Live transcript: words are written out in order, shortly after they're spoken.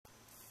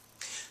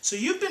So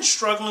you've been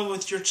struggling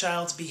with your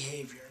child's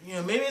behavior. You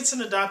know, maybe it's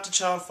an adopted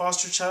child,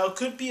 foster child,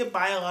 could be a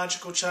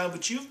biological child,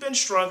 but you've been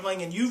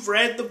struggling and you've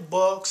read the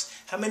books.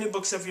 How many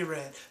books have you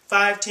read?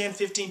 5, 10,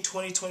 15,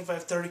 20,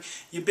 25, 30.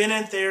 You've been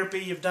in therapy,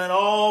 you've done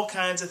all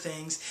kinds of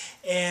things,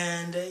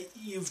 and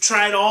you've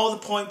tried all the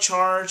point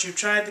charts, you've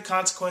tried the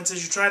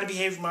consequences, you've tried the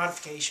behavior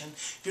modification,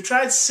 you've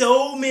tried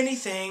so many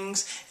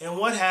things, and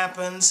what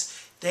happens?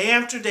 Day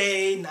after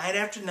day, night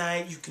after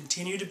night, you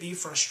continue to be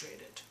frustrated.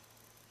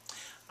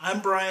 I'm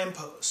Bryan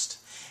Post,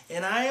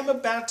 and I am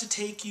about to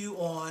take you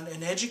on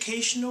an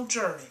educational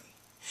journey,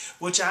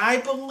 which I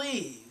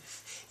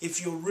believe,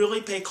 if you'll really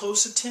pay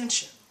close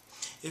attention,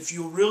 if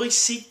you'll really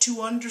seek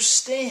to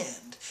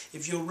understand,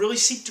 if you'll really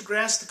seek to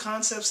grasp the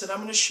concepts that I'm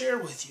going to share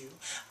with you,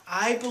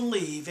 I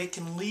believe it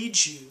can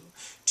lead you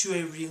to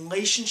a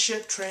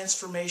relationship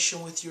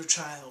transformation with your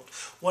child.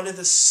 One of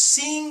the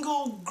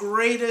single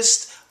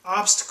greatest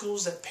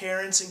obstacles that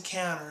parents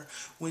encounter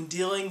when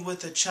dealing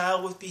with a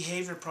child with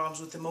behavior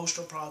problems, with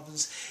emotional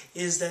problems,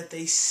 is that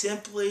they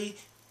simply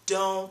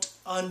don't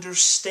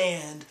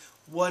understand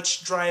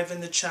what's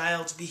driving the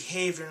child's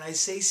behavior. And I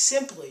say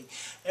simply,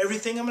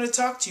 everything I'm going to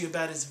talk to you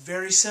about is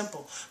very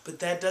simple, but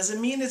that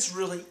doesn't mean it's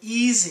really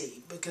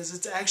easy, because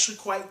it's actually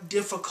quite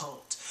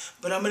difficult.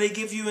 But I'm going to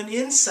give you an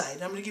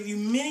insight. I'm going to give you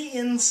many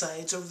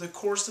insights over the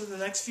course of the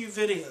next few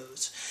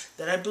videos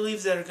that I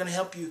believe that are going to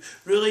help you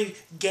really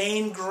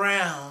gain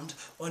ground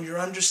on your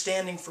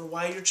understanding for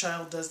why your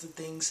child does the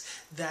things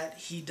that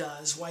he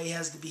does, why he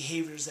has the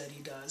behaviors that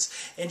he does.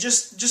 And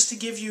just to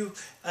give you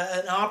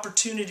an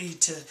opportunity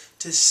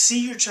to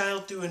see your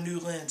child through a new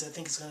lens, I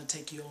think it's going to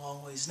take you a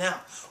long ways.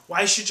 Now,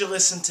 why should you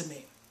listen to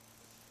me?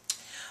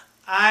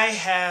 I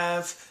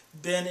have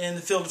been in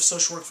the field of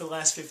social work for the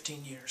last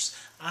 15 years.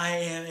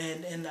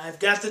 And I've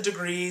got the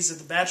degrees,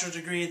 the bachelor's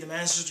degree, the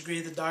master's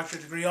degree, the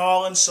doctorate degree,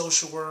 all in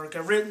social work.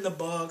 I've written the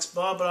books,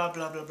 blah, blah,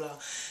 blah, blah, blah.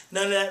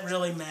 None of that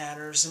really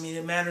matters. I mean,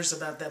 it matters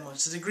about that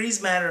much. The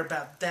degrees matter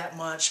about that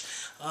much.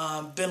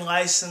 Been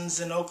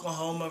licensed in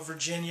Oklahoma,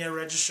 Virginia,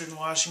 registered in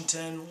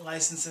Washington,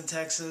 licensed in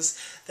Texas.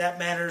 That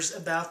matters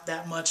about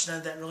that much. None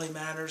of that really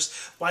matters.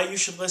 Why you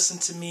should listen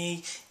to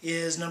me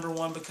is, number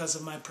one, because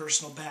of my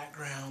personal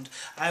background.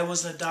 I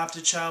was an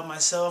adopted child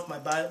myself.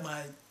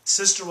 My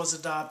sister was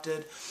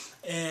adopted,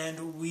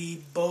 and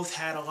we both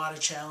had a lot of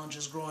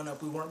challenges growing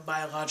up. We weren't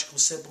biological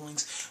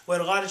siblings. We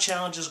had a lot of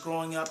challenges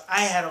growing up.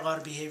 I had a lot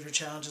of behavior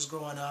challenges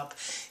growing up.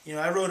 You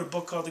know, I wrote a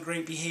book called The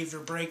Great Behavior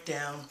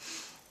Breakdown,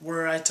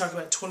 where I talk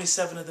about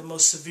 27 of the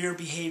most severe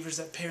behaviors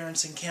that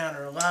parents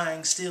encounter: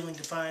 lying, stealing,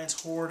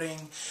 defiance,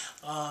 hoarding,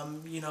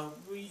 you know,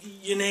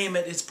 you name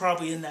it, it's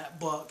probably in that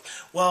book.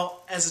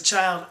 Well, as a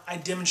child, I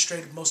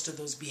demonstrated most of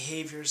those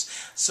behaviors.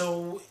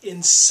 So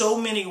in so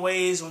many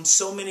ways, on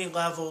so many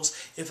levels,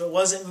 if it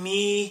wasn't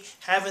me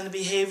having the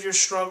behavior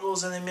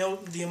struggles and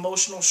the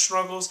emotional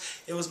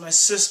struggles, it was my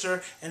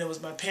sister and it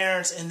was my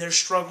parents and their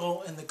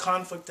struggle and the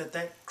conflict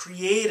that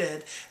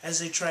created as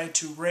they tried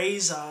to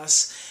raise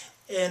us.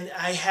 And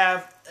I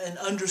have an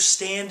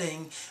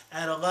understanding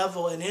at a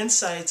level, and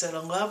insights at a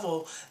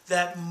level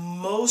that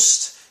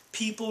most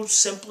people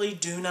simply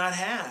do not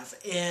have.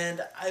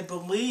 And I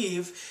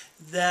believe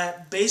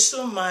that based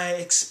on my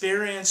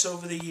experience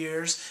over the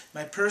years,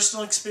 my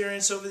personal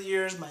experience over the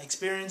years, my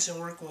experience in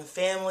working with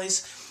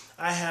families,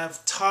 I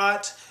have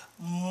taught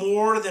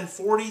more than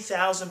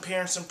 40,000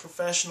 parents and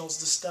professionals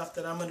the stuff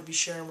that I'm going to be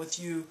sharing with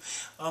you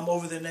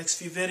over the next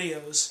few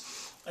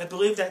videos. I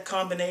believe that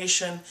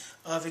combination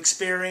of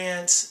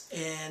experience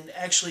and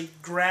actually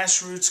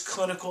grassroots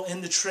clinical,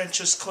 in the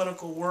trenches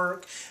clinical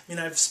work. I mean,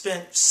 I've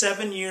spent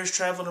 7 years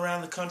traveling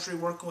around the country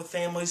working with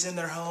families in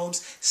their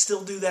homes.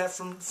 Still do that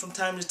from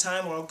time to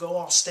time, where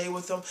I'll stay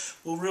with them.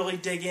 We'll really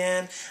dig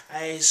in.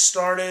 I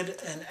started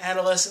an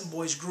adolescent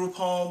boys group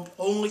home,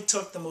 only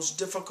took the most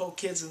difficult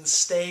kids in the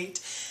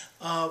state.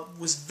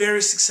 Was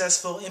very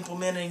successful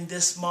implementing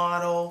this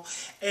model,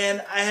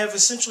 and I have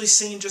essentially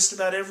seen just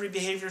about every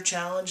behavior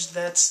challenge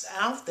that's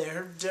out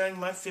there during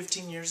my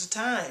 15 years of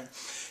time.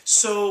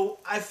 So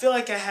I feel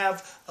like I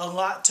have a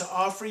lot to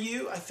offer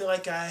you. I feel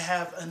like I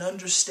have an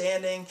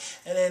understanding,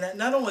 and then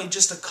not only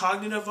just a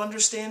cognitive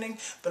understanding,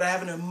 but I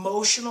have an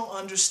emotional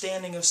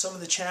understanding of some of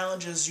the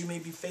challenges you may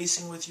be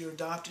facing with your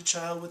adopted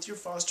child, with your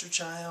foster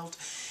child,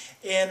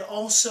 and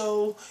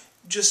also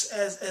just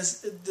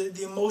as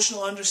the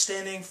emotional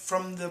understanding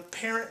from the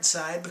parent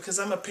side, because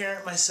I'm a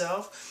parent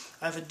myself.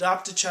 I've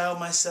adopted a child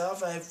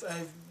myself.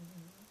 I've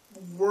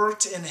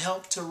worked and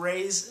helped to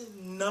raise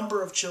a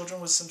number of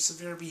children with some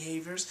severe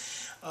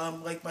behaviors,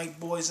 like my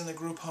boys in the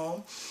group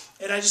home.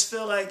 And I just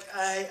feel like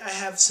I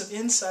have some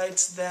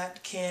insights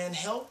that can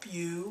help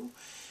you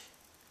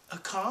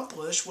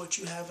accomplish what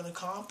you haven't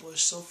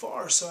accomplished so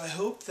far. So I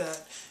hope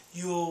that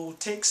you'll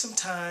take some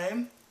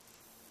time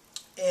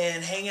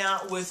and hang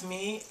out with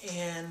me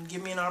and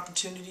give me an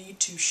opportunity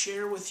to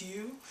share with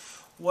you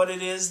what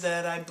it is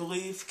that I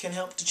believe can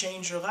help to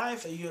change your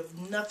life. You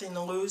have nothing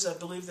to lose. I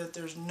believe that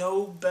there's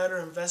no better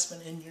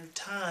investment in your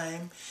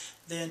time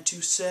than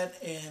to sit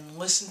and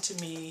listen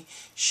to me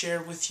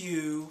share with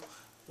you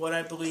what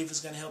I believe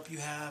is going to help you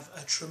have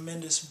a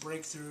tremendous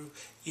breakthrough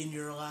in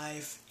your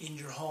life, in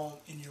your home,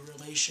 in your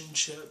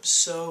relationships.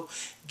 So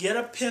get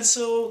a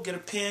pencil, get a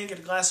pen, get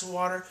a glass of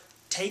water,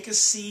 take a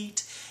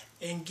seat,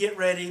 and get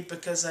ready,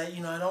 because I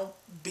don't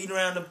beat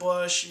around the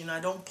bush. I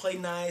don't play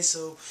nice,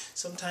 so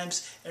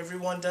sometimes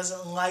everyone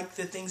doesn't like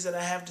the things that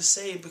I have to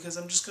say, because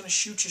I'm just going to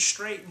shoot you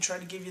straight and try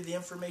to give you the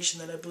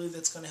information that I believe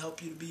that's going to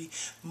help you to be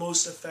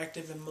most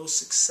effective and most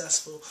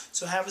successful.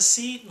 So have a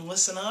seat and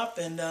listen up,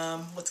 and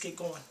let's get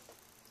going.